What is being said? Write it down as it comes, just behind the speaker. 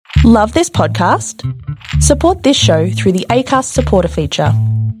Love this podcast? Support this show through the Acast supporter feature.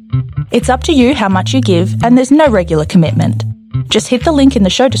 It's up to you how much you give, and there's no regular commitment. Just hit the link in the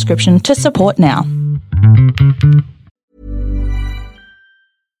show description to support now.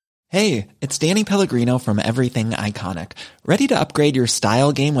 Hey, it's Danny Pellegrino from Everything Iconic. Ready to upgrade your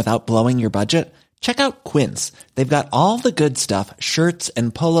style game without blowing your budget? Check out Quince. They've got all the good stuff, shirts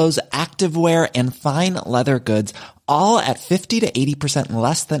and polos, activewear, and fine leather goods, all at 50 to 80%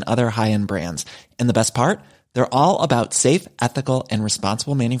 less than other high-end brands. And the best part? They're all about safe, ethical, and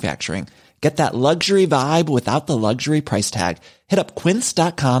responsible manufacturing. Get that luxury vibe without the luxury price tag. Hit up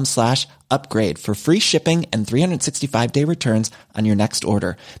quince.com/upgrade for free shipping and 365-day returns on your next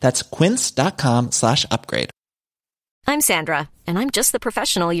order. That's quince.com/upgrade. I'm Sandra, and I'm just the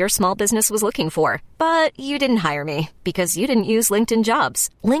professional your small business was looking for. But you didn't hire me because you didn't use LinkedIn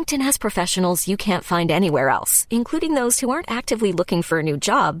Jobs. LinkedIn has professionals you can't find anywhere else, including those who aren't actively looking for a new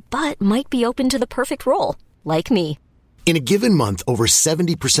job, but might be open to the perfect role, like me. In a given month, over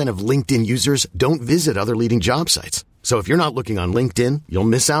 70% of LinkedIn users don't visit other leading job sites. So if you're not looking on LinkedIn, you'll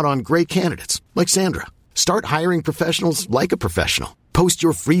miss out on great candidates like Sandra. Start hiring professionals like a professional. Post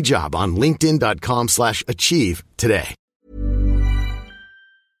your free job on linkedin.com/achieve today.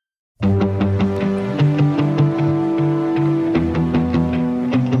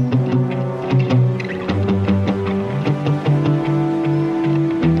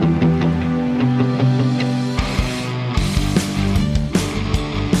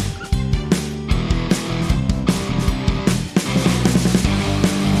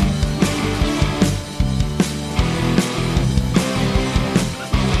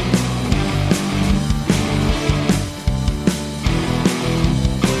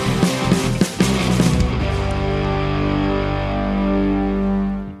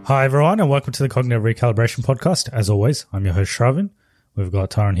 Hi everyone, and welcome to the Cognitive Recalibration Podcast. As always, I'm your host Shravan. We've got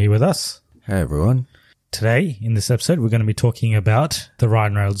Taran here with us. Hey everyone. Today, in this episode, we're going to be talking about the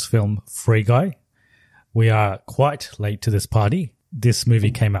Ryan Reynolds film Free Guy. We are quite late to this party. This movie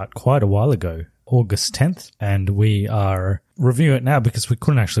came out quite a while ago, August 10th, and we are reviewing it now because we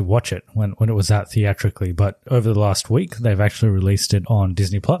couldn't actually watch it when it was out theatrically. But over the last week, they've actually released it on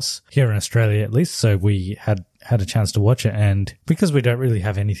Disney Plus, here in Australia at least, so we had a chance to watch it, and because we don't really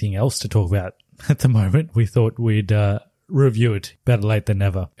have anything else to talk about at the moment, we thought we'd review it. Better late than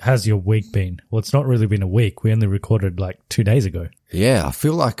never. How's your week been? Well, it's not really been a week. We only recorded like 2 days ago. Yeah, I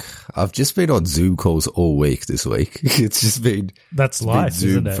feel like I've just been on Zoom calls all week this week. It's just been that's life, Zoom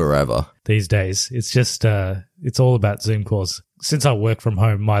isn't it? Forever these days. It's just it's all about Zoom calls. Since I work from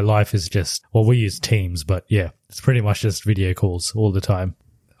home, my life is just, well, we use Teams, but yeah, it's pretty much just video calls all the time.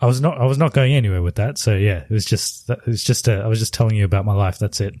 I was not going anywhere with that. So yeah, I was just telling you about my life.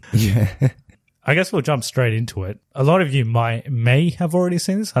 That's it. Yeah. I guess we'll jump straight into it. A lot of you may have already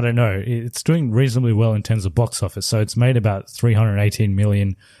seen this. I don't know. It's doing reasonably well in terms of box office. So it's made about 318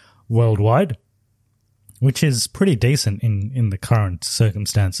 million worldwide, which is pretty decent in the current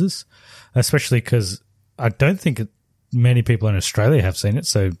circumstances, especially because I don't think many people in Australia have seen it.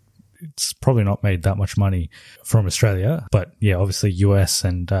 So it's probably not made that much money from Australia, but yeah, obviously US,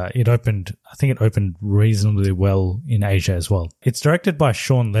 and I think it opened reasonably well in Asia as well. It's directed by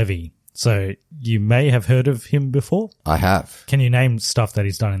Shawn Levy, so you may have heard of him before. I have. Can you name stuff that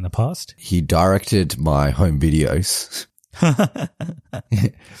he's done in the past? He directed my home videos.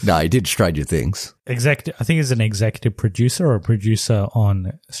 No, he did Stranger Things. I think he's an executive producer or a producer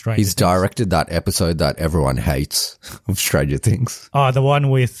on Stranger Things. He's directed that episode that everyone hates of Stranger Things. Oh, the one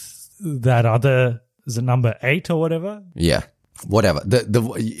with that other, is it number 8 or whatever? Yeah, whatever.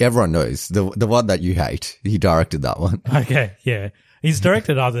 The everyone knows the one that you hate. He directed that one. Okay, yeah. He's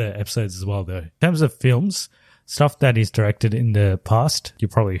directed other episodes as well, though. In terms of films, stuff that he's directed in the past,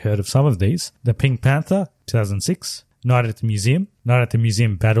 you've probably heard of some of these. The Pink Panther, 2006. Night at the Museum. Night at the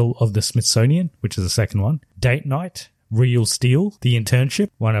Museum Battle of the Smithsonian, which is the second one. Date Night. Real Steel. The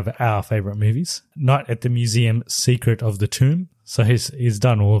Internship, one of our favorite movies. Night at the Museum, Secret of the Tomb. So he's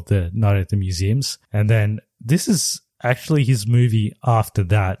done all of the Night at the Museums. And then this is actually his movie after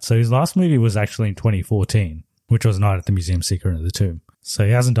that. So his last movie was actually in 2014, which was Night at the Museum, Secret of the Tomb. So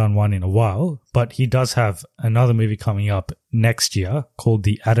he hasn't done one in a while, but he does have another movie coming up next year called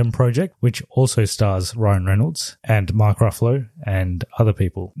The Adam Project, which also stars Ryan Reynolds and Mark Ruffalo and other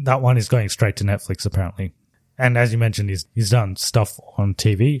people. That one is going straight to Netflix, apparently. And as you mentioned, he's done stuff on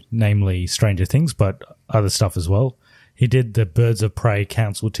TV, namely Stranger Things, but other stuff as well. He did the Birds of Prey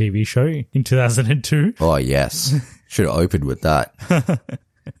Council TV show in 2002. Oh, yes. Should have opened with that.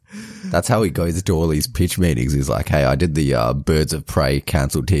 That's how he goes to all these pitch meetings. He's like, hey, I did the Birds of Prey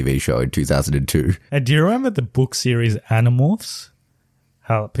cancelled TV show in 2002. And do you remember the book series Animorphs?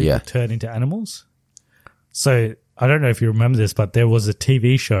 how people Yeah. turn into animals. So I don't know if you remember this, but there was a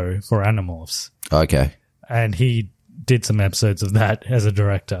TV show for Animorphs, Okay. and he did some episodes of that as a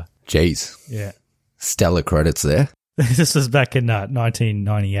director. Jeez. Yeah. Stellar credits there. This was back in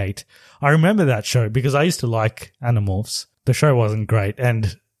 1998. I remember that show because I used to like Animorphs. The show wasn't great,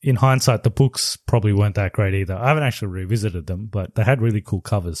 and in hindsight, the books probably weren't that great either. I haven't actually revisited them, but they had really cool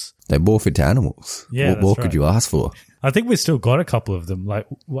covers. They morph into animals. Yeah, What that's more right. could you ask for? I think we still got a couple of them. Like,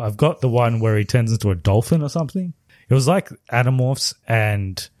 I've got the one where he turns into a dolphin or something. It was like Animorphs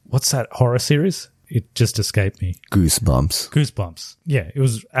and what's that horror series? It just escaped me. Goosebumps. Goosebumps. Yeah, it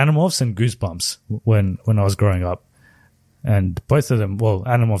was Animorphs and Goosebumps when I was growing up. And both of them, well,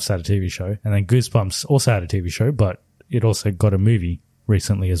 Animorphs had a TV show, and then Goosebumps also had a TV show, but it also got a movie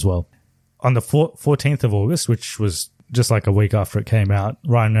recently as well. On the 14th of August, which was just like a week after it came out,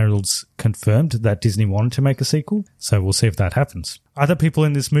 Ryan Reynolds confirmed that Disney wanted to make a sequel, so we'll see if that happens. Other people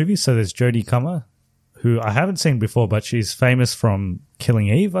in this movie, so there's Jodie Comer, who I haven't seen before, but she's famous from Killing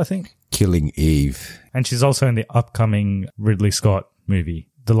Eve, I think. Killing Eve. And she's also in the upcoming Ridley Scott movie,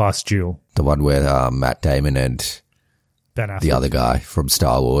 The Last Duel. The one where Matt Damon and Ben Affleck. the other guy from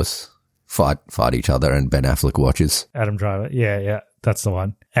Star Wars fight each other and Ben Affleck watches. Adam Driver. Yeah, that's the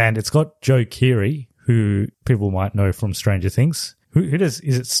one. And it's got Joe Keery, who people might know from Stranger Things. Who does,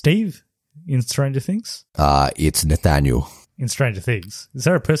 is it Steve in Stranger Things? It's Nathaniel. In Stranger Things. Is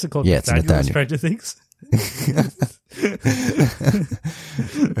there a person called Yeah, it's Nathaniel in Nathaniel. Stranger Things?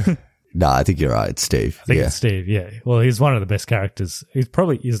 No, I think you're right. It's Steve. I think Yeah. it's Steve, yeah. Well, he's one of the best characters. He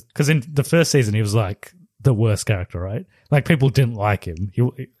probably is, because in the first season, he was like the worst character, right? Like, people didn't like him,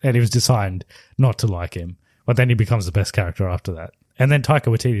 and he was designed not to like him. But then he becomes the best character after that. And then Taika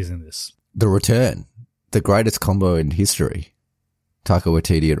Waititi's in this. The Return. The greatest combo in history. Taika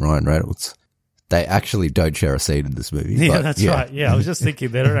Waititi and Ryan Reynolds. They actually don't share a scene in this movie. Yeah, but that's right. Yeah, I was just thinking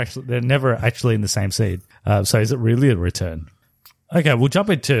they're never actually in the same scene. So is it really a return? Okay, we'll jump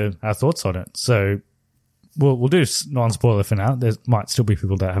into our thoughts on it. So we'll do non-spoiler for now. There might still be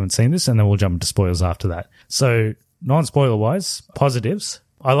people that haven't seen this, and then we'll jump into spoilers after that. So non-spoiler wise, positives.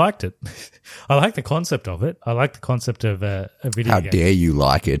 I liked it. I like the concept of it. I like the concept of a video How game. dare you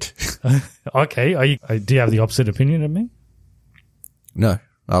like it? Okay, do you have the opposite opinion of me? No,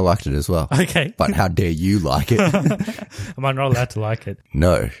 I liked it as well. Okay. But how dare you like it? Am I not allowed to like it?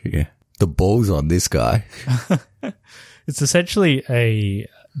 No, yeah. The balls on this guy. It's essentially a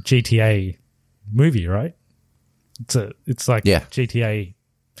GTA movie, right? It's like Yeah. GTA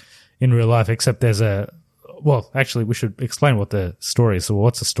in real life, except there's well, actually, we should explain what the story is. So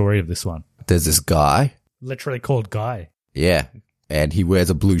what's the story of this one? There's this guy. Literally called Guy. Yeah. And he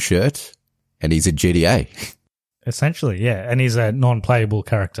wears a blue shirt and he's a GTA. Essentially, yeah. And he's a non-playable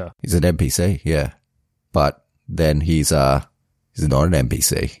character. He's an NPC, yeah. But then he's not an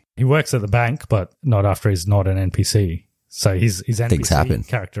NPC. He works at the bank, but not after he's not an NPC. So his Things NPC happen.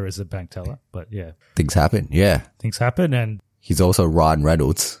 character is a bank teller. But yeah, Things happen, yeah. things happen, and He's also Ryan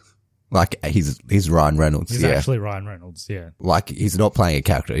Reynolds. Like, he's Ryan Reynolds, he's yeah. actually Ryan Reynolds, yeah. Like, he's not playing a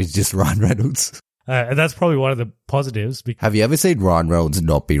character. He's just Ryan Reynolds. And that's probably one of the positives. Have you ever seen Ryan Reynolds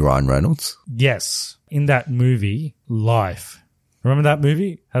not be Ryan Reynolds? Yes, in that movie, Life. Remember that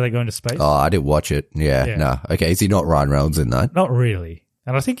movie? How they go into space? Oh, I didn't watch it. Yeah, Yeah. no. Okay, is he not Ryan Reynolds in that? Not really.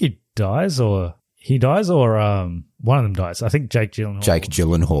 And I think he dies, or one of them dies. I think Jake Gyllenhaal. Jake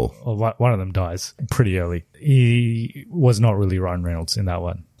Gyllenhaal. Or one of them dies pretty early. He was not really Ryan Reynolds in that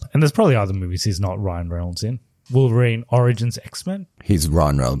one. And there's probably other movies he's not Ryan Reynolds in. Wolverine Origins X-Men. He's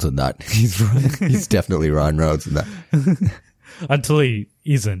Ryan Reynolds in that. He's definitely Ryan Reynolds in that. Until he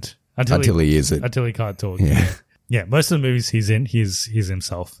isn't. Until he isn't. Until he can't talk. Yeah. Yeah, most of the movies he's in, he's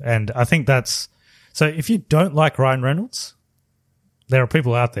himself. And I think that's... So if you don't like Ryan Reynolds, there are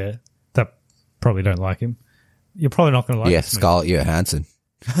people out there that probably don't like him. You're probably not going to like Yeah, this movie. Scarlett Johansson.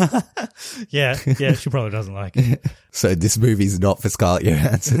 Yeah, she probably doesn't like him. So this movie's not for Scarlett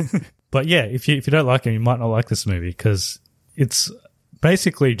Johansson. But yeah, if you don't like him, you might not like this movie because it's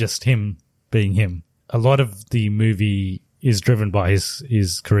basically just him being him. A lot of the movie is driven by his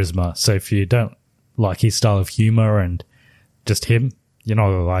charisma. So if you don't like his style of humor and just him, you're not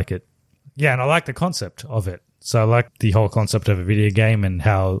going to like it. Yeah, and I like the concept of it. So I like the whole concept of a video game and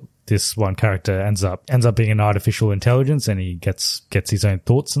how this one character ends up being an artificial intelligence, and he gets his own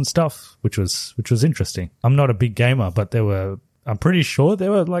thoughts and stuff, which was interesting. I'm not a big gamer, but I'm pretty sure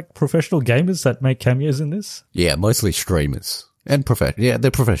there were like professional gamers that make cameos in this. Yeah, mostly streamers. And yeah,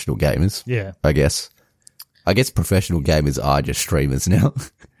 they're professional gamers. Yeah. I guess professional gamers are just streamers now.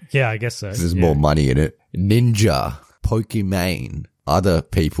 Yeah, I guess so. There's Yeah. more money in it. Ninja, Pokemon, other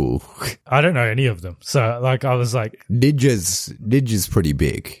people. I don't know any of them. So, like, I was like... Ninja's pretty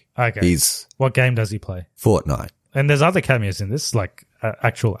big. Okay. What game does he play? Fortnite. And there's other cameos in this, like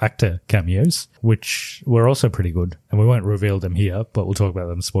actual actor cameos, which were also pretty good. And we won't reveal them here, but we'll talk about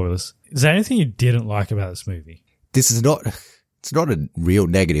them in spoilers. Is there anything you didn't like about this movie? It's not a real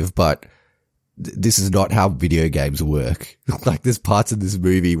negative, but this is not how video games work. Like, there's parts of this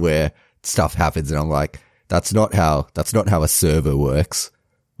movie where stuff happens and I'm like, that's not how a server works.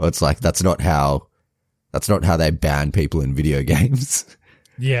 Or it's like, that's not how they ban people in video games.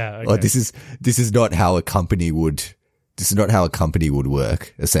 Yeah. Okay. Or this is not how a company would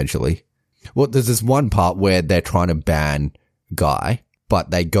work, essentially. Well, there's this one part where they're trying to ban Guy,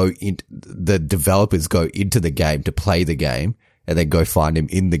 but the developers go into the game to play the game and then go find him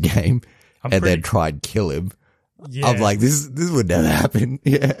in the game then try and kill him. Yeah. I'm like, this would never happen.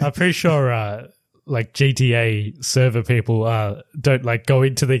 Yeah. I'm pretty sure, like GTA server people, don't like go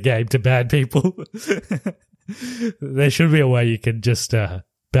into the game to ban people. There should be a way you can just,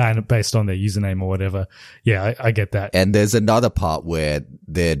 ban it based on their username or whatever. Yeah, I get that. And there's another part where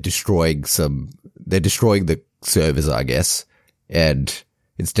they're destroying the servers, I guess. And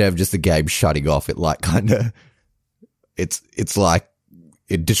instead of just the game shutting off, it like it's like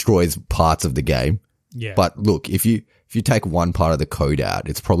it destroys parts of the game. Yeah. But look, if you take one part of the code out,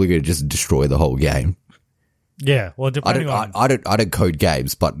 it's probably going to just destroy the whole game. Yeah. Well, depending I don't code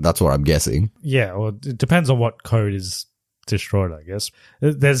games, but that's what I'm guessing. Yeah. Well, it depends on what code is destroyed, I guess.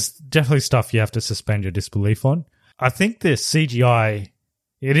 There's definitely stuff you have to suspend your disbelief on. I think the CGI,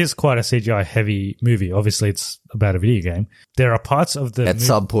 it is quite a CGI heavy movie. Obviously, it's about a video game. There are parts of the At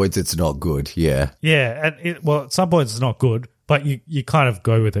some points, it's not good. Yeah. Yeah. And at some points, it's not good, but you kind of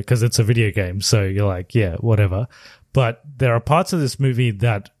go with it because it's a video game. So you're like, yeah, whatever. But there are parts of this movie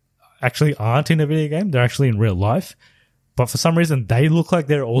that actually aren't in a video game. They're actually in real life. But for some reason, they look like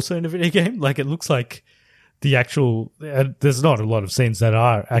they're also in a video game. Like, it looks like the actual, there's not a lot of scenes that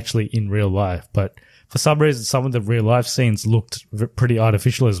are actually in real life, but for some reason, some of the real life scenes looked pretty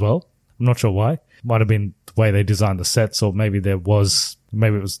artificial as well. I'm not sure why. Might have been the way they designed the sets, or maybe it was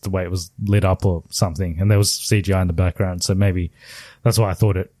the way it was lit up or something, and there was CGI in the background, so maybe that's why I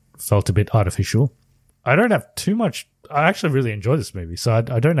thought it felt a bit artificial. I don't have too much, I actually really enjoy this movie, so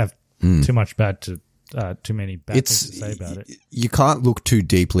I don't have too much too many bad things to say about it. You can't look too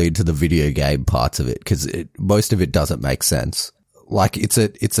deeply into the video game parts of it because most of it doesn't make sense. Like, it's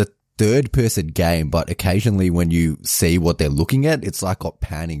a third person game, but occasionally when you see what they're looking at, it's like got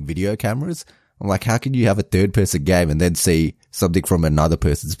panning video cameras. I'm like, how can you have a third person game and then see something from another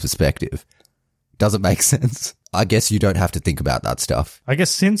person's perspective? Doesn't make sense. I guess you don't have to think about that stuff. I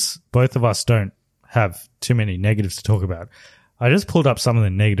guess since both of us don't have too many negatives to talk about, I just pulled up some of the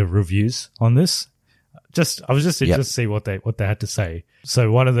negative reviews on this. I was just interested to see what they had to say.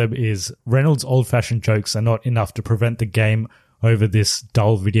 So one of them is, Reynolds' old-fashioned jokes are not enough to prevent the game over this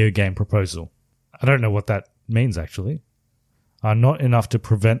dull video game proposal. I don't know what that means, actually. Are not enough to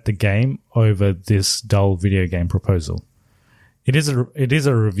prevent the game over this dull video game proposal. It is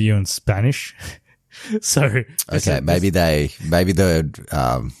a review in Spanish. So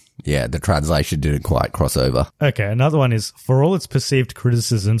the translation didn't quite cross over. Okay, another one is, for all its perceived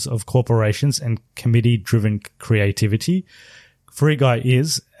criticisms of corporations and committee-driven creativity, Free Guy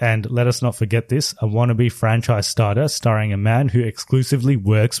is, and let us not forget this, a wannabe franchise starter starring a man who exclusively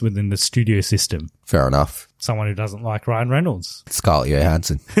works within the studio system. Fair enough. Someone who doesn't like Ryan Reynolds. Scarlett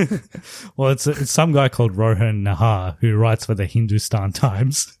Johansson. Well, it's some guy called Rohan Nahar who writes for the Hindustan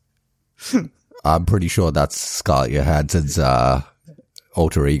Times. I'm pretty sure that's Scarlett Johansson's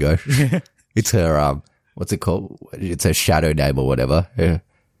alter ego. It's her, what's it called? It's her shadow name or whatever.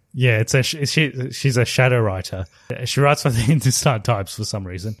 Yeah, she's a shadow writer. She writes for the Hindustan Times for some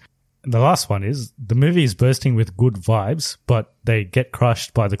reason. And the last one is, the movie is bursting with good vibes, but they get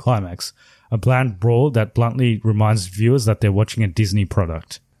crushed by the climax. A bland brawl that bluntly reminds viewers that they're watching a Disney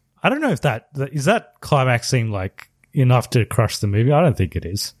product. I don't know if that climax seemed like enough to crush the movie. I don't think it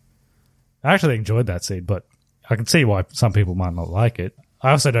is. I actually enjoyed that scene, but I can see why some people might not like it.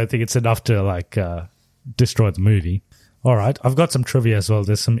 I also don't think it's enough to destroy the movie. All right, I've got some trivia as well.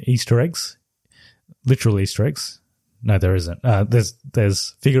 There's some Easter eggs, literal Easter eggs. No, there isn't.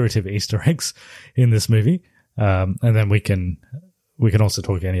 There's figurative Easter eggs in this movie, and then we can also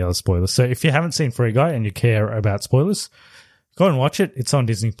talk any other spoilers. So if you haven't seen Free Guy and you care about spoilers, go and watch it. It's on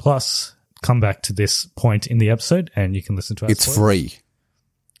Disney Plus. Come back to this point in the episode, and you can listen to our spoilers. It's free.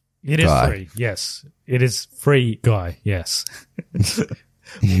 It is free. Yes, it is Free Guy. Yes.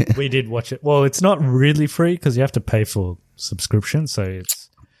 We did watch it. Well, it's not really free because you have to pay for subscription, so it's...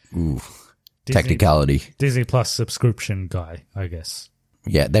 Ooh. technicality. Disney Plus subscription guy, I guess.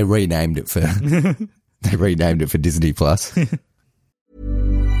 Yeah, they renamed it for Disney Plus.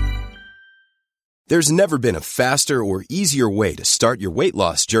 There's never been a faster or easier way to start your weight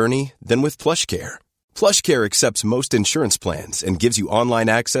loss journey than with PlushCare. PlushCare accepts most insurance plans and gives you online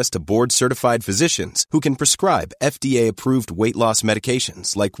access to board-certified physicians who can prescribe FDA-approved weight loss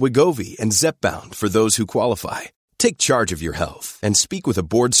medications like Wegovy and Zepbound for those who qualify. Take charge of your health and speak with a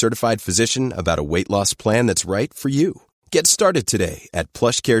board-certified physician about a weight loss plan that's right for you. Get started today at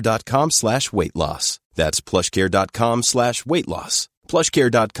plushcare.com/weight loss. That's plushcare.com/weight loss.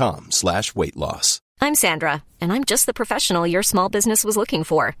 plushcare.com/weight loss. I'm Sandra, and I'm just the professional your small business was looking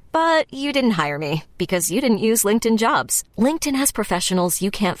for. But you didn't hire me because you didn't use LinkedIn Jobs. LinkedIn has professionals you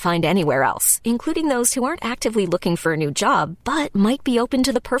can't find anywhere else, including those who aren't actively looking for a new job, but might be open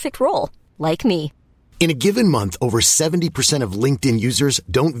to the perfect role, like me. In a given month, over 70% of LinkedIn users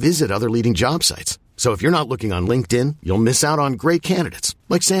don't visit other leading job sites. So if you're not looking on LinkedIn, you'll miss out on great candidates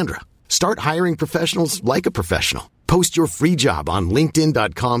like Sandra. Start hiring professionals like a professional. Post your free job on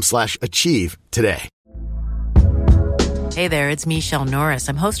linkedin.com/achieve today. Hey there, it's Michelle Norris.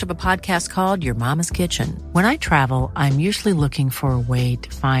 I'm host of a podcast called Your Mama's Kitchen. When I travel, I'm usually looking for a way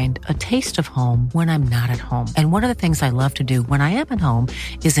to find a taste of home when I'm not at home. And one of the things I love to do when I am at home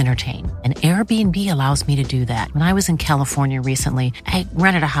is entertain. And Airbnb allows me to do that. When I was in California recently, I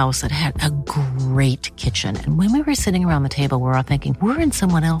rented a house that had a great kitchen. And when we were sitting around the table, we were all thinking, we're in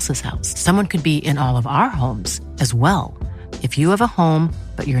someone else's house. Someone could be in all of our homes as well. If you have a home,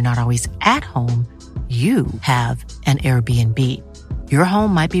 but you're not always at home, you have an Airbnb. Your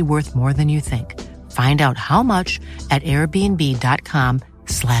home might be worth more than you think. Find out how much at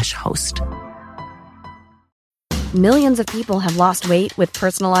airbnb.com/host. Millions of people have lost weight with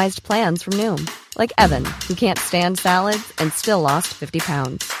personalized plans from Noom. Like Evan, who can't stand salads and still lost 50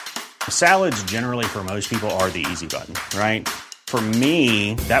 pounds. Salads generally for most people are the easy button, right? For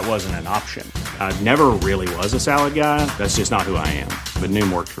me, that wasn't an option. I never really was a salad guy. That's just not who I am. But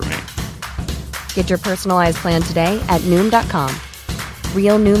Noom worked for me. Get your personalized plan today at Noom.com.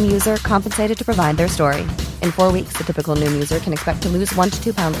 Real Noom user compensated to provide their story. In 4 weeks, the typical Noom user can expect to lose 1 to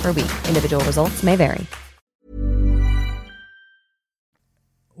 2 pounds per week. Individual results may vary.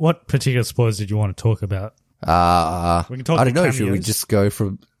 What particular spoilers did you want to talk about? We can talk I don't know. cameos. Should we just go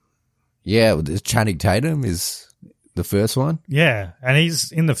from... Yeah, Channing Tatum is the first one. Yeah, and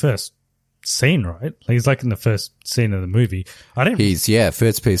he's in the first scene, right? He's like in the first scene of the movie. He's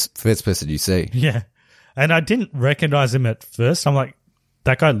first person you see. Yeah, and I didn't recognize him at first. I'm like,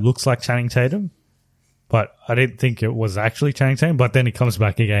 that guy looks like Channing Tatum, but I didn't think it was actually Channing Tatum. But then he comes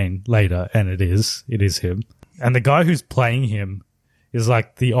back again later, and it is him. And the guy who's playing him is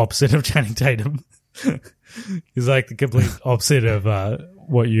like the opposite of Channing Tatum. He's like the complete opposite of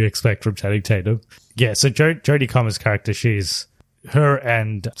what you expect from Channing Tatum. Yeah, so Jodie Comer's character, her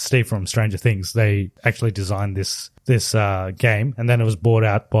and Steve from Stranger Things, they actually designed this game, and then it was bought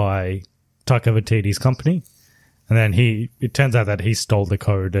out by Taika Waititi's company. And then it turns out that he stole the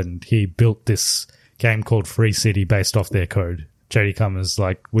code and he built this game called Free City based off their code. Jodie Comer's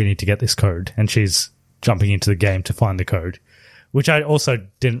like, we need to get this code, and she's jumping into the game to find the code, which I also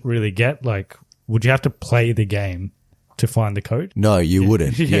didn't really get. Like, would you have to play the game to find the code? No, you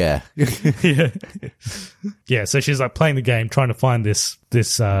wouldn't. Yeah. Yeah, so she's like playing the game, trying to find this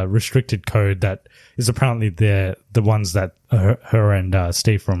restricted code that is apparently the ones that her and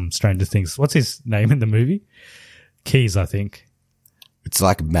Steve from Stranger Things. What's his name in the movie? Keys, I think. It's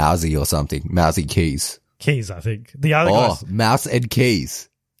like Mousy or something. Mousy Keys. Keys, I think. The other guys. Mouse and Keys.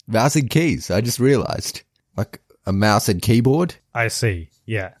 Mouse and Keys. I just realized. Like a mouse and keyboard. I see.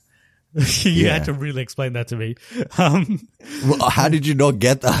 Yeah. You had to really explain that to me. Well, how did you not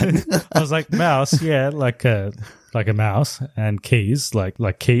get that? I was like, mouse, yeah, like a mouse, and keys, like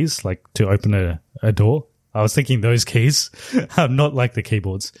keys, like to open a door. I was thinking those keys, not like the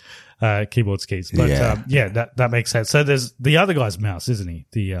keyboards keys. But that makes sense. So there's the other guy's mouse, isn't he?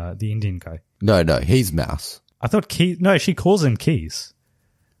 The Indian guy. No, he's Mouse. I thought Keys. No, she calls him Keys.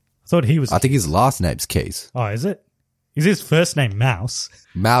 I thought he was. I think his last name's Keys. Oh, is it? Is his first name Mouse?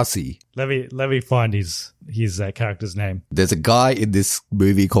 Mousy. Let me find his character's name. There's a guy in this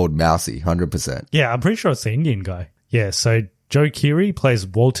movie called Mousy, 100%. Yeah, I'm pretty sure it's the Indian guy. Yeah, so Joe Keery plays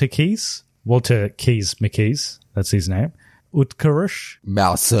Walter Keys. Walter Keys McKeys, that's his name. Utkarsh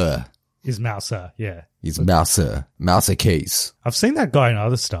Mouser is Mouser, yeah. He's Mouser. Mouser Keys. I've seen that guy in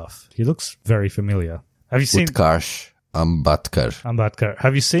other stuff. He looks very familiar. Have you seen Utkarsh Ambadkar.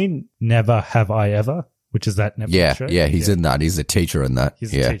 Have you seen Never Have I Ever? Which is that Netflix show? Yeah, he's in that. He's a teacher in that.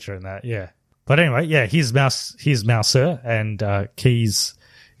 He's a teacher in that, yeah. But anyway, yeah, he's Mouser, and Keys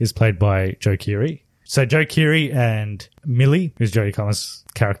is played by Joe Keery. So Joe Keery and Millie, who's Jodie Comer's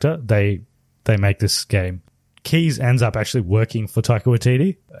character, they make this game. Keyes ends up actually working for Taika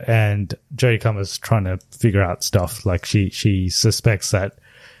Waititi, and Jodie Comer's trying to figure out stuff. Like she suspects that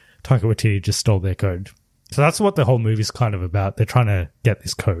Taika Waititi just stole their code. So that's what the whole movie's kind of about. They're trying to get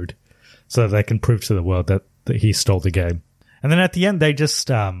this code so that they can prove to the world that he stole the game. And then at the end, they just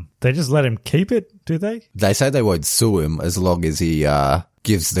let him keep it, do they? They say they won't sue him as long as he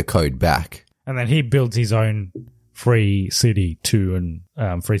gives the code back. And then he builds his own Free City 2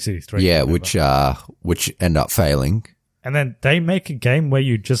 and Free City 3. Yeah, which end up failing. And then they make a game where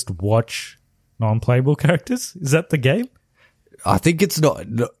you just watch non-playable characters. Is that the game? I think it's not.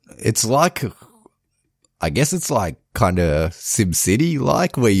 It's like, I guess it's like kind of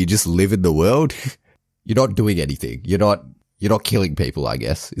SimCity-like, where you just live in the world. You're not doing anything. You're not killing people, I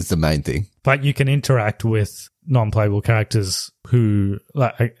guess, is the main thing. But you can interact with non-playable characters and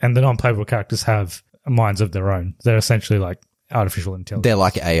the non-playable characters have minds of their own. They're essentially like artificial intelligence. They're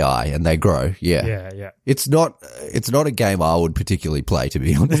like AI and they grow. Yeah. Yeah. It's not a game I would particularly play, to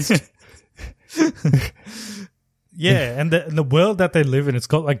be honest. Yeah, and the world that they live in, it's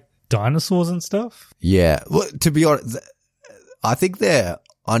got like dinosaurs and stuff. Yeah. Well, to be honest, I think they're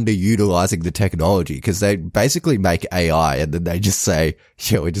underutilizing the technology because they basically make AI and then they just say,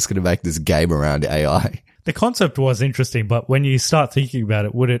 yeah, we're just going to make this game around AI. The concept was interesting, but when you start thinking about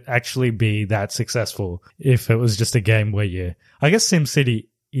it, would it actually be that successful if it was just a game where I guess SimCity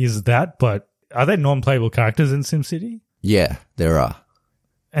is that, but are there non-playable characters in SimCity? Yeah, there are.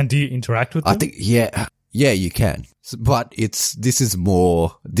 And do you interact with them? I think, yeah, you can. But this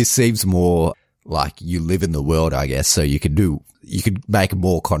seems more like you live in the world, I guess, so you could make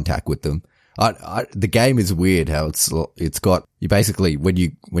more contact with them. The game is weird how it's got, you basically, when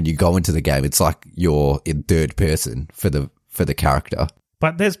you go into the game, it's like you're in third person for the character.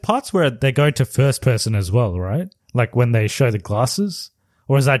 But there's parts where they go to first person as well, right? Like when they show the glasses,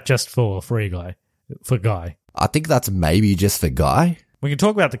 or is that just for Guy? I think that's maybe just for Guy. We can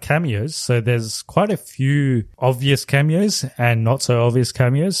talk about the cameos. So there's quite a few obvious cameos and not so obvious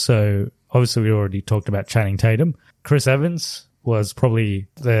cameos. So obviously we already talked about Channing Tatum. Chris Evans was probably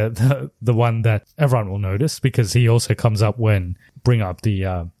the one that everyone will notice because he also comes up when bring up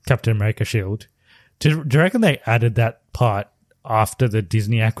the Captain America shield. Do you reckon they added that part after the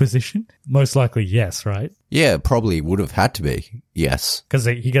Disney acquisition? Most likely yes, right? Yeah, probably would have had to be, yes. Because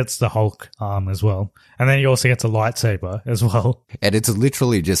he gets the Hulk arm as well. And then he also gets a lightsaber as well. And it's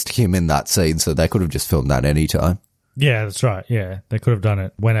literally just him in that scene, so they could have just filmed that anytime. Yeah, that's right. Yeah, they could have done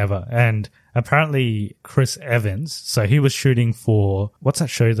it whenever. And apparently Chris Evans, so he was shooting for, what's that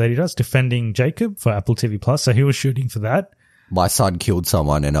show that he does? Defending Jacob for Apple TV Plus. So he was shooting for that. My son killed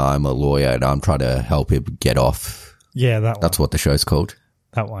someone and I'm a lawyer and I'm trying to help him get off. Yeah, that one. That's what the show's called.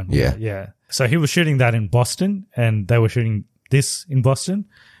 That one. Yeah. So he was shooting that in Boston and they were shooting this in Boston.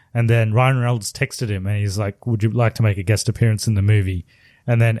 And then Ryan Reynolds texted him and he's like, would you like to make a guest appearance in the movie?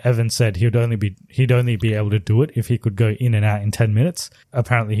 And then Evan said he'd only be able to do it if he could go in and out in 10 minutes.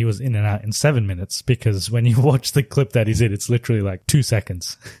 Apparently he was in and out in 7 minutes because when you watch the clip that he's in, it's literally like 2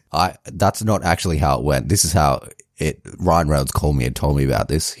 seconds. That's not actually how it went. This is how Ryan Reynolds called me and told me about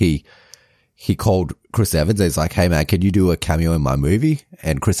this. He called Chris Evans and he's like, hey man, can you do a cameo in my movie?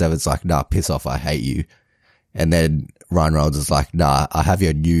 And Chris Evans is like, nah, piss off, I hate you. And then Ryan Reynolds is like, nah, I have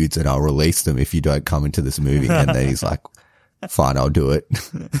your nudes and I'll release them if you don't come into this movie. And then he's like, fine, I'll do it.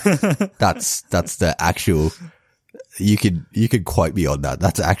 That's the actual, you could quote me on that.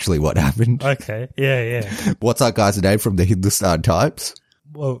 That's actually what happened. Okay. Yeah. What's that guy's name from the Hindustan Times?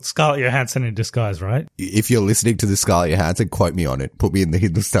 Well, Scarlett Johansson in disguise, right? If you're listening to the Scarlett Johansson, quote me on it. Put me in the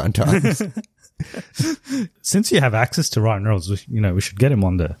Hindustan Times. Since you have access to Ryan Reynolds, we should get him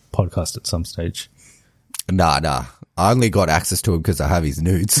on the podcast at some stage. Nah. I only got access to him because I have his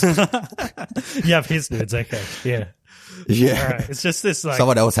nudes. You have his nudes, okay. Yeah. Yeah. All right. It's just this like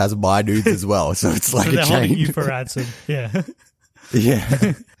someone else has my nudes as well, so it's like so a chain. You for ransom. Yeah.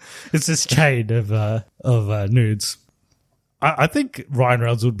 Yeah. It's this chain of nudes. I think Ryan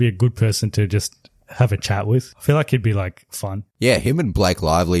Reynolds would be a good person to just have a chat with. I feel like he'd be like fun. Yeah, him and Blake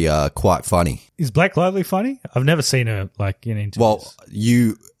Lively are quite funny. Is Blake Lively funny? I've never seen her like in interviews. Well,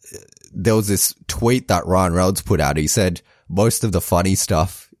 there was this tweet that Ryan Reynolds put out. He said most of the funny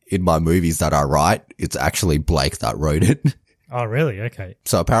stuff in my movies that I write, it's actually Blake that wrote it. Oh, really? Okay.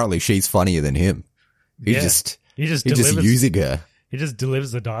 So apparently she's funnier than him. He's just delivers, using her. He just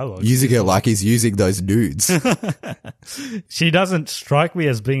delivers the dialogue. Using it like he's using those nudes. She doesn't strike me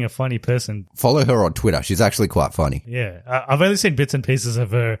as being a funny person. Follow her on Twitter. She's actually quite funny. Yeah. I've only seen bits and pieces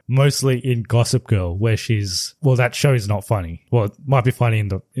of her, mostly in Gossip Girl, where that show is not funny. Well, it might be funny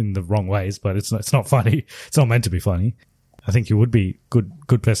in the wrong ways, but it's not funny. It's not meant to be funny. I think you would be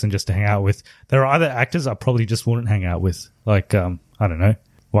good person just to hang out with. There are other actors I probably just wouldn't hang out with. Like, I don't know,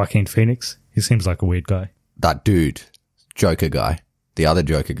 Joaquin Phoenix. He seems like a weird guy. That dude. Joker guy. The other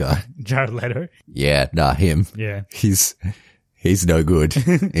Joker guy. Jared Leto. Yeah, him. Yeah. He's no good.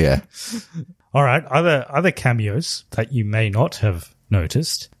 Yeah. All right. Other cameos that you may not have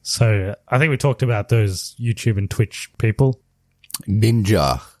noticed. So I think we talked about those YouTube and Twitch people.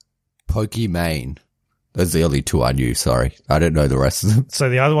 Ninja. Pokimane. Those are the only two I knew, sorry. I don't know the rest of them. So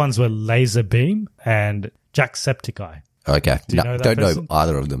the other ones were Laserbeam and Jacksepticeye. Okay. Do you know that don't person? know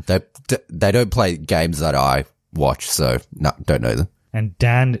either of them. They don't play games that I watch, so no, don't know them. And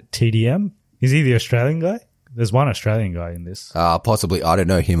Dan TDM. Is he the Australian guy? There's one Australian guy in this. Possibly. I don't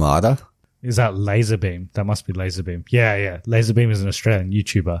know him either. Is that Laserbeam? That must be Laserbeam. Yeah. Laserbeam is an Australian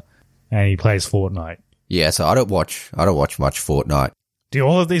YouTuber, and he plays Fortnite. Yeah, so I don't watch much Fortnite. Do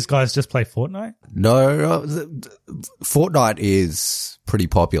all of these guys just play Fortnite? No, Fortnite is pretty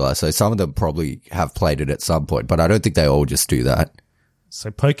popular, so some of them probably have played it at some point, but I don't think they all just do that. So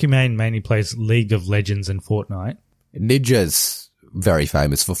Pokimane mainly plays League of Legends and Fortnite. Ninja's very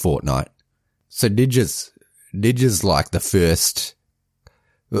famous for Fortnite. So Ninja's like the first.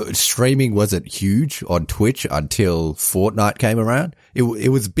 Streaming wasn't huge on Twitch until Fortnite came around. It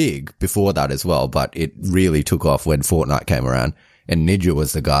was big before that as well, but it really took off when Fortnite came around. And Ninja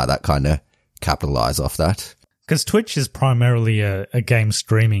was the guy that kind of capitalized off that. Because Twitch is primarily a game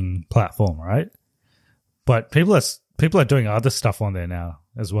streaming platform, right? But people are doing other stuff on there now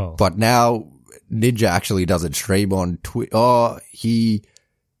as well. But now Ninja actually doesn't stream on Twitch. Oh, he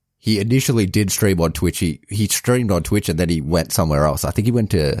initially did stream on Twitch. He streamed on Twitch and then he went somewhere else. I think he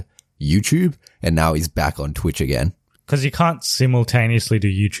went to YouTube and now he's back on Twitch again. Because you can't simultaneously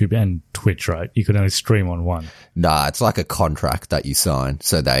do YouTube and Twitch, right? You can only stream on one. Nah, it's like a contract that you sign.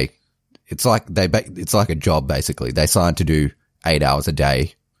 So it's like a job basically. They sign to do 8 hours a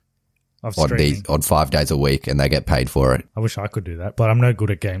day on 5 days a week, and they get paid for it. I wish I could do that, but I'm no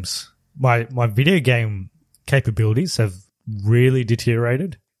good at games. My video game capabilities have really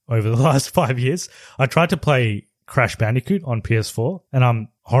deteriorated over the last 5 years. I tried to play Crash Bandicoot on PS4, and I'm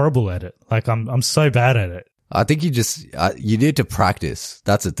horrible at it. Like I'm so bad at it. I think you need to practice.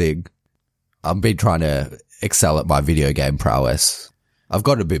 That's the thing. I've been trying to excel at my video game prowess. I've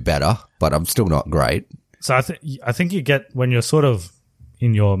got a bit better, but I'm still not great. So I think you get, when you're sort of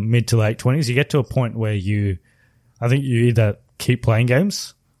in your mid to late 20s, you get to a point where I think you either keep playing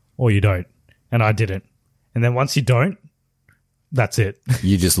games or you don't. And I didn't. And then once you don't, that's it.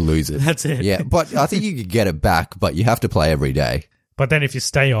 You just lose it. That's it. Yeah, but I think you could get it back, but you have to play every day. But then if you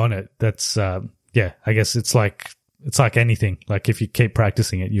stay on it, that's I guess it's like anything. Like if you keep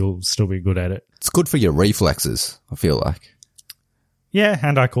practicing it, you'll still be good at it. It's good for your reflexes, I feel like. Yeah,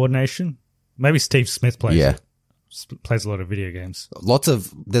 hand-eye coordination. Maybe Steve Smith plays it. Plays a lot of video games.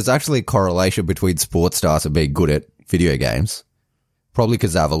 There's actually a correlation between sports stars and being good at video games. Probably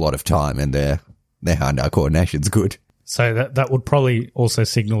because they have a lot of time and their hand-eye coordination's good. So that would probably also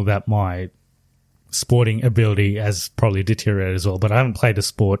signal that my sporting ability has probably deteriorated as well. But I haven't played a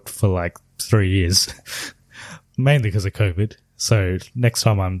sport for like 3 years, mainly because of COVID. So next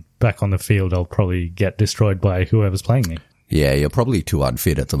time I'm back on the field, I'll probably get destroyed by whoever's playing me. Yeah, you're probably too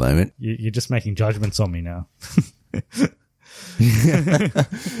unfit at the moment. You're just making judgments on me now.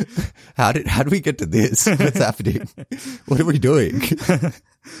 How did we get to this? What's happening? What are we doing?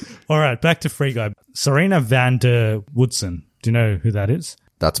 All right, back to Free Guy. Serena van der Woodsen. Do you know who that is?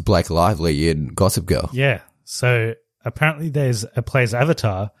 That's Blake Lively in Gossip Girl. Yeah. So apparently there's a player's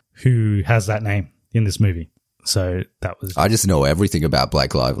avatar who has that name in this movie. So that was... I just know everything about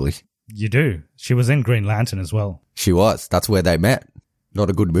Blake Lively. You do. She was in Green Lantern as well. She was. That's where they met. Not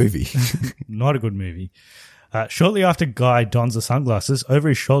a good movie. Not a good movie. Shortly after Guy dons the sunglasses, over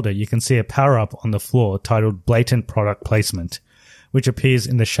his shoulder you can see a power-up on the floor titled Blatant Product Placement, which appears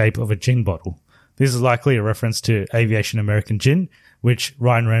in the shape of a gin bottle. This is likely a reference to Aviation American Gin, which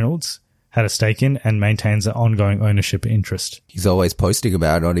Ryan Reynolds had a stake in and maintains an ongoing ownership interest. He's always posting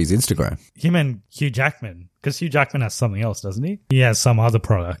about it on his Instagram. Him and Hugh Jackman, because Hugh Jackman has something else, doesn't he? He has some other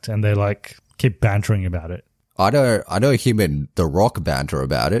product, and they keep bantering about it. I know him and The Rock banter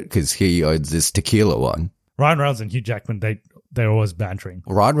about it because he owns this tequila one. Ryan Reynolds and Hugh Jackman, they're always bantering.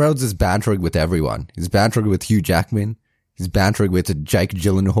 Ryan Reynolds is bantering with everyone. He's bantering with Hugh Jackman. He's bantering with Jake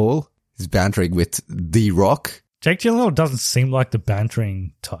Gyllenhaal. He's bantering with The Rock. Jake Gyllenhaal doesn't seem like the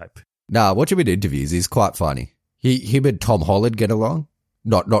bantering type. Nah, watch him in interviews. He's quite funny. Him and Tom Holland get along.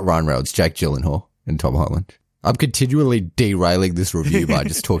 Not Ryan Reynolds, Jake Gyllenhaal and Tom Holland. I'm continually derailing this review by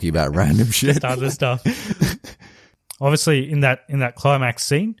just talking about random shit. Just other stuff. Obviously, in that climax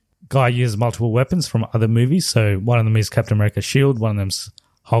scene, Guy uses multiple weapons from other movies. So one of them is Captain America's shield. One of them's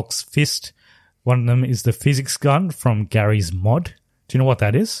Hulk's fist. One of them is the physics gun from Gary's mod. Do you know what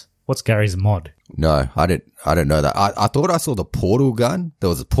that is? What's Gary's mod? No, I don't know that. I thought I saw the portal gun. There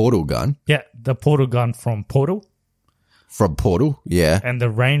was a portal gun. Yeah, the portal gun from Portal. From Portal, yeah. And the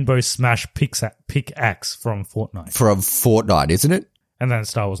Rainbow Smash pickaxe from Fortnite. From Fortnite, isn't it? And then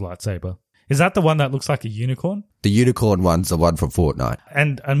Star Wars lightsaber. Is that the one that looks like a unicorn? The unicorn one's the one from Fortnite.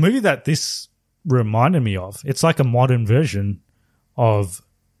 And a movie that this reminded me of, it's like a modern version of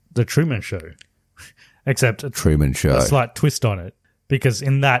The Truman Show. Except Truman Show. A slight twist on it. Because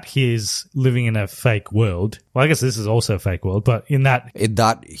in that, he's living in a fake world. Well, I guess this is also a fake world, but in that,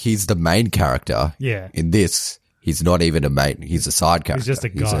 he's the main character. Yeah. In this, he's not even a main. He's a side character. He's just a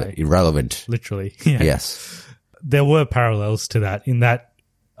guy. He's irrelevant. Literally. Yeah. Yes. There were parallels to that. In that,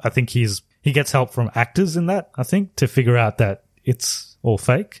 I think he gets help from actors in that, I think, to figure out that it's all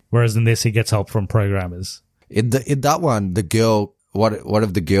fake. Whereas in this, he gets help from programmers. In that one, the girl, one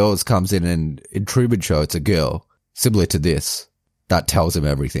of the girls comes in Truman Show, it's a girl, similar to this. That tells him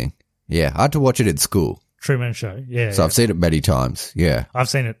everything. Yeah, I had to watch it in school. Truman Show, yeah. So I've seen it many times, yeah. I've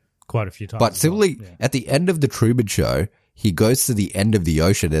seen it quite a few times. But similarly, at the end of the Truman Show, he goes to the end of the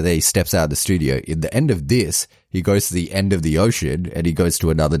ocean and then he steps out of the studio. In the end of this, he goes to the end of the ocean and he goes to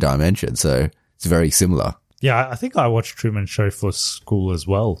another dimension. So it's very similar. Yeah, I think I watched Truman Show for school as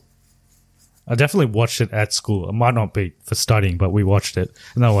well. I definitely watched it at school. It might not be for studying, but we watched it.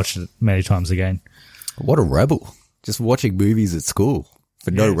 And I watched it many times again. What a rebel. Just watching movies at school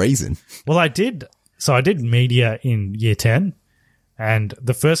for no reason. Well, I did media in year 10, and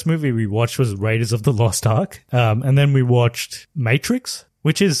the first movie we watched was Raiders of the Lost Ark. And then we watched Matrix,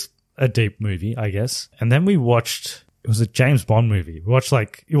 which is a deep movie, I guess. And then we watched, it was a James Bond movie. We watched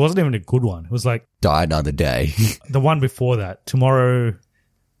it wasn't even a good one. It was like Die Another Day. The one before that, Tomorrow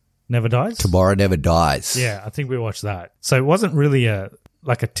Never Dies? Tomorrow Never Dies. Yeah, I think we watched that. So it wasn't really a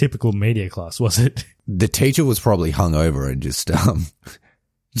typical media class, was it? The teacher was probably hungover and just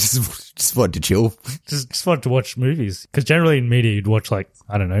wanted to chill. Just wanted to watch movies. Because generally in media, you'd watch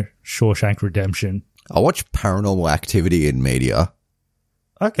Shawshank Redemption. I watch Paranormal Activity in media.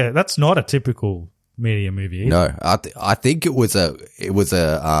 Okay, that's not a typical media movie either. No, I think it was a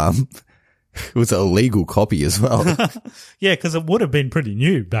legal copy as well. Yeah, because it would have been pretty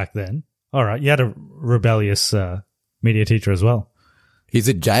new back then. All right, you had a rebellious media teacher as well. He's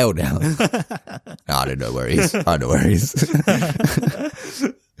in jail now. I don't know where he is. I know where he is.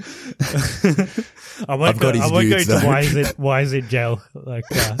 I won't go into why is it jail.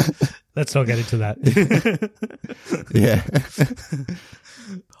 Let's not get into that. Yeah.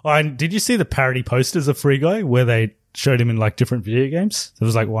 Oh, and did you see the parody posters of Free Guy where they showed him in different video games? There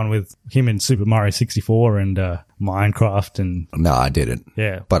was one with him in Super Mario 64 and Minecraft and... No, I didn't.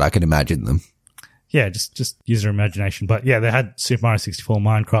 Yeah. But I can imagine them. Yeah, just use your imagination. But yeah, they had Super Mario 64,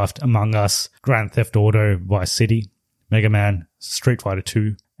 Minecraft, Among Us, Grand Theft Auto, Vice City, Mega Man, Street Fighter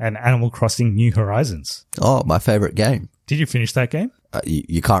 2, and Animal Crossing New Horizons. Oh, my favorite game. Did you finish that game?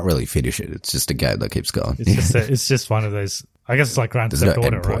 You can't really finish it. It's just a game that keeps going. It's just one of those. I guess it's like Grand Theft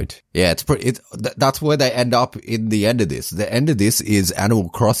Auto, right? Yeah, that's where they end up in the end of this. The end of this is Animal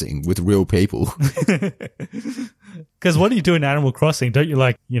Crossing with real people. Because what do you do in Animal Crossing? Don't you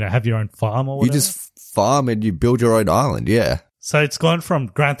have your own farm or whatever? You just farm and you build your own island, yeah. So it's gone from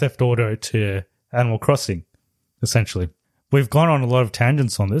Grand Theft Auto to Animal Crossing, essentially. We've gone on a lot of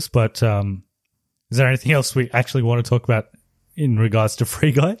tangents on this, but is there anything else we actually want to talk about in regards to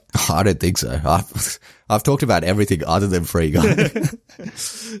Free Guy? I don't think so. I've talked about everything other than Free Guy.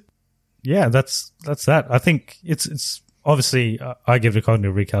 Yeah, that's that. I think it's obviously I give it a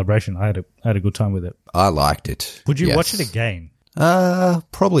cognitive recalibration. I had a good time with it. I liked it. Would you watch it again?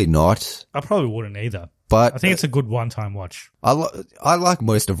 Probably not. I probably wouldn't either. But I think it's a good one-time watch. I like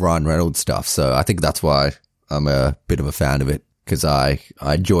most of Ryan Reynolds stuff, so I think that's why I'm a bit of a fan of it, because I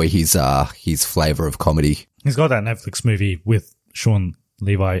enjoy his flavor of comedy. He's got that Netflix movie with Sean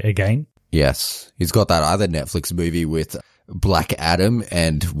Levi again. Yes. He's got that other Netflix movie with Black Adam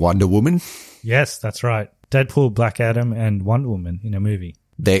and Wonder Woman. Yes, that's right. Deadpool, Black Adam, and Wonder Woman in a movie.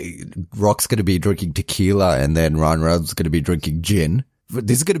 Rock's going to be drinking tequila and then Ryan Reynolds is going to be drinking gin.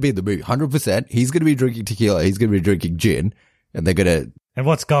 This is going to be in the movie, 100%. He's going to be drinking tequila, he's going to be drinking gin, and they're going to... And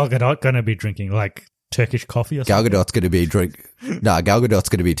what's Gal Gadot going to be drinking? Turkish coffee or Gal something. Gadot's going to be Gal Gadot's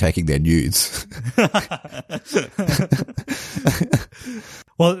going to be taking their nudes.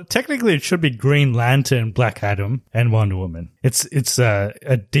 Well, technically it should be Green Lantern, Black Adam, and Wonder Woman. It's a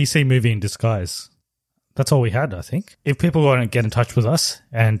DC movie in disguise. That's all we had, I think. If people want to get in touch with us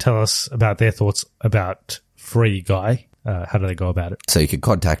and tell us about their thoughts about Free Guy, how do they go about it? So you can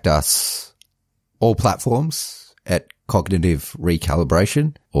contact us all platforms at Cognitive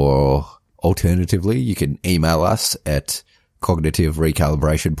Recalibration, or alternatively, you can email us at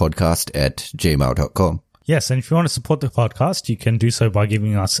cognitiverecalibrationpodcast@gmail.com. Yes, and if you want to support the podcast, you can do so by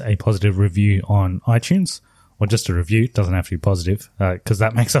giving us a positive review on iTunes, or just a review. It doesn't have to be positive, because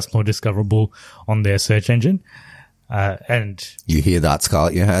that makes us more discoverable on their search engine. And You hear that,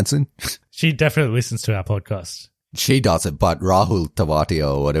 Scarlett Johansson? she definitely listens to our podcast. She doesn't, but Rahul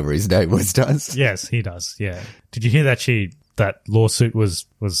Tavatia, or whatever his name was, does. Yes, he does. Yeah. Did you hear that that lawsuit was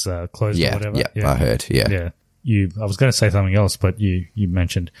closed or whatever? Yeah, I heard. Yeah. Yeah. I was going to say something else, but you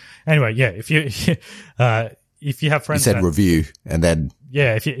mentioned. Anyway, yeah, if you have friends, You said review, and then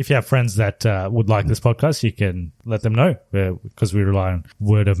if you have friends that would like this podcast, you can let them know, because we rely on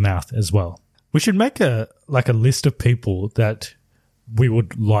word of mouth as well. We should make a list of people that we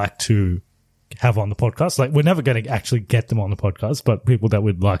would like to have on the podcast. Like, we're never going to actually get them on the podcast, but people that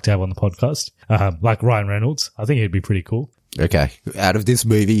we'd like to have on the podcast, like Ryan Reynolds. I think he'd be pretty cool. okay, out of this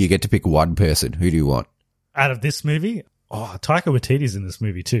movie, you get to pick one person. Who do you want? Out of this movie, Taika Waititi's in this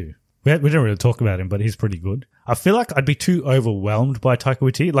movie too. We didn't really talk about him, but he's pretty good. I feel like I'd be too overwhelmed by Taika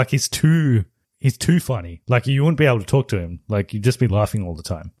Waititi. Like, he's too funny. Like, you wouldn't be able to talk to him. Like, you'd just be laughing all the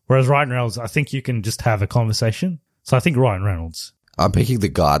time. Whereas Ryan Reynolds, I think you can just have a conversation. So I think Ryan Reynolds. I'm picking the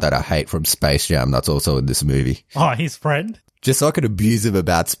guy that I hate from Space Jam that's also in this movie. Oh, his friend? Just so I could abuse him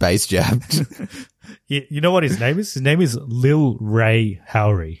about Space Jam. You know what his name is? His name is Lil Ray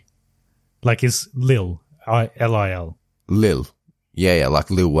Howery. Like, his Lil. Lil. Lil. Yeah, like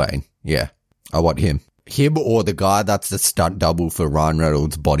Lil Wayne. Yeah. I want him. Him, or the guy that's the stunt double for Ryan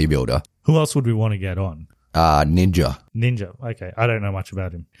Reynolds' bodybuilder. Who else would we want to get on? Ninja. Ninja. Okay. I don't know much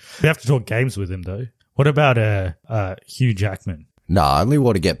about him. We have to talk games with him, though. What about Hugh Jackman? No, I only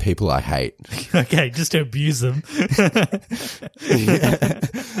want to get people I hate. Okay, just to abuse them. Yeah.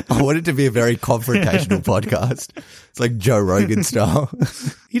 I want it to be a very confrontational podcast. It's like Joe Rogan style.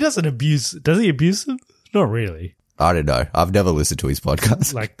 He doesn't abuse. Does he abuse them? Not really. I don't know. I've never listened to his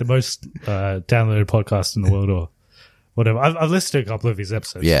podcast. Like the most downloaded podcast in the world, or whatever. I've listened to a couple of his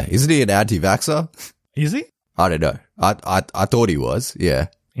episodes. Yeah. Isn't he an anti-vaxxer? Is he? I don't know. I thought he was. Yeah.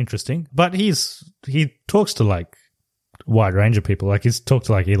 Interesting. But he talks to like a wide range of people. Like, he's talked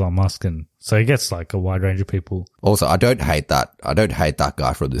to like Elon Musk, and so he gets like a wide range of people. Also, I don't hate that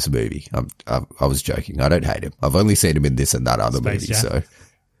guy from this movie. I was joking. I don't hate him. I've only seen him in this and that other Space movie. Jam. So,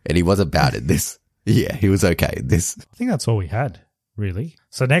 and he wasn't bad in this. Yeah, he was okay in this. I think that's all we had, really.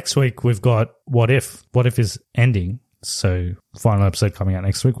 So next week we've got What If. What If is ending. So final episode coming out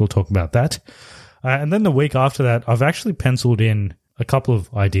next week. We'll talk about that. And then the week after that, I've actually penciled in a couple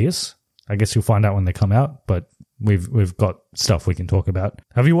of ideas. I guess you'll find out when they come out, but we've got stuff we can talk about.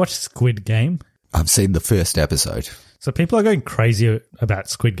 Have you watched Squid Game? I've seen the first episode. So people are going crazy about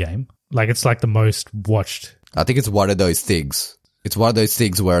Squid Game. Like, it's like the most watched. I think it's one of those things. It's one of those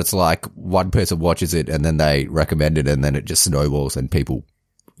things where it's like one person watches it and then they recommend it, and then it just snowballs and people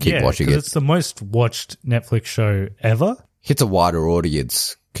keep watching it. It's the most watched Netflix show ever. Hits a wider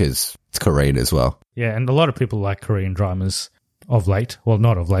audience because it's Korean as well. Yeah, and a lot of people like Korean dramas of late. Well,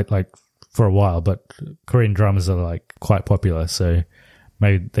 not of late, like for a while, but Korean dramas are like quite popular. So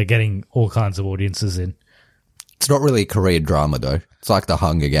maybe they're getting all kinds of audiences in. It's not really a Korean drama though. It's like the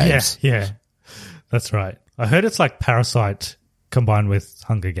Hunger Games. Yeah, that's right. I heard it's like Parasite combined with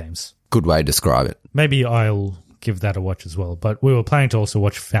Hunger Games. Good way to describe it. Maybe I'll give that a watch as well. But we were planning to also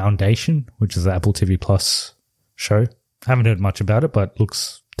watch Foundation, which is the Apple TV Plus show. Haven't heard much about it, but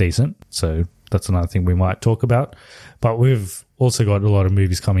looks decent. So that's another thing we might talk about. But we've also got a lot of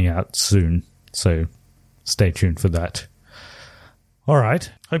movies coming out soon. So stay tuned for that. All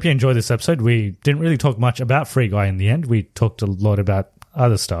right. Hope you enjoyed this episode. We didn't really talk much about Free Guy in the end. We talked a lot about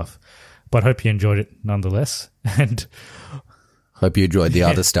other stuff. But hope you enjoyed it nonetheless. And hope you enjoyed the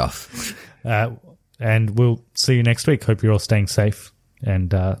other stuff. And we'll see you next week. Hope you're all staying safe.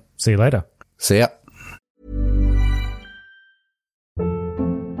 And see you later. See ya.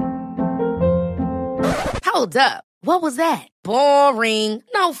 Hold up. What was that? Boring.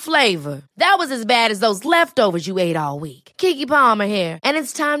 No flavor. That was as bad as those leftovers you ate all week. Keke Palmer here, and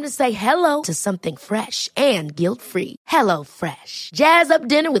it's time to say hello to something fresh and guilt-free. Hello Fresh. Jazz up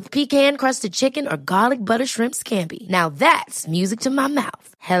dinner with pecan-crusted chicken or garlic butter shrimp scampi. Now that's music to my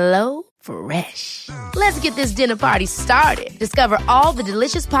mouth. Hello Fresh. Let's get this dinner party started. Discover all the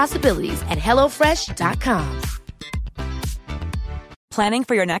delicious possibilities at HelloFresh.com. Planning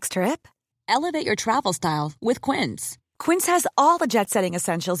for your next trip? Elevate your travel style with Quince. Quince has all the jet-setting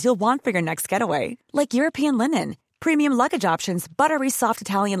essentials you'll want for your next getaway, like European linen, premium luggage options, buttery soft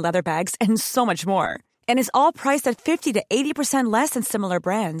Italian leather bags, and so much more. And is all priced at 50 to 80% less than similar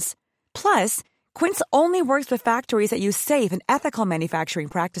brands. Plus, Quince only works with factories that use safe and ethical manufacturing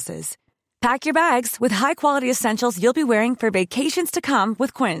practices. Pack your bags with high-quality essentials you'll be wearing for vacations to come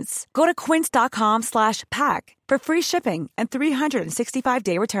with Quince. Go to quince.com/pack for free shipping and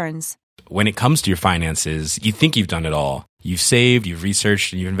 365-day returns. When it comes to your finances, you think you've done it all. You've saved, you've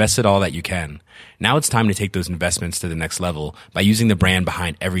researched, and you've invested all that you can. Now it's time to take those investments to the next level by using the brand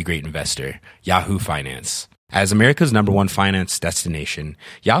behind every great investor, Yahoo Finance. As America's #1 finance destination,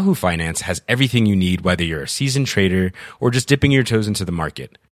 Yahoo Finance has everything you need, whether you're a seasoned trader or just dipping your toes into the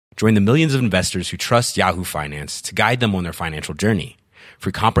market. Join the millions of investors who trust Yahoo Finance to guide them on their financial journey.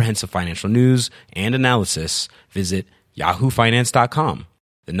 For comprehensive financial news and analysis, visit yahoofinance.com.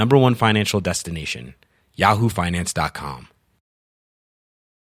 The #1 financial destination, yahoofinance.com.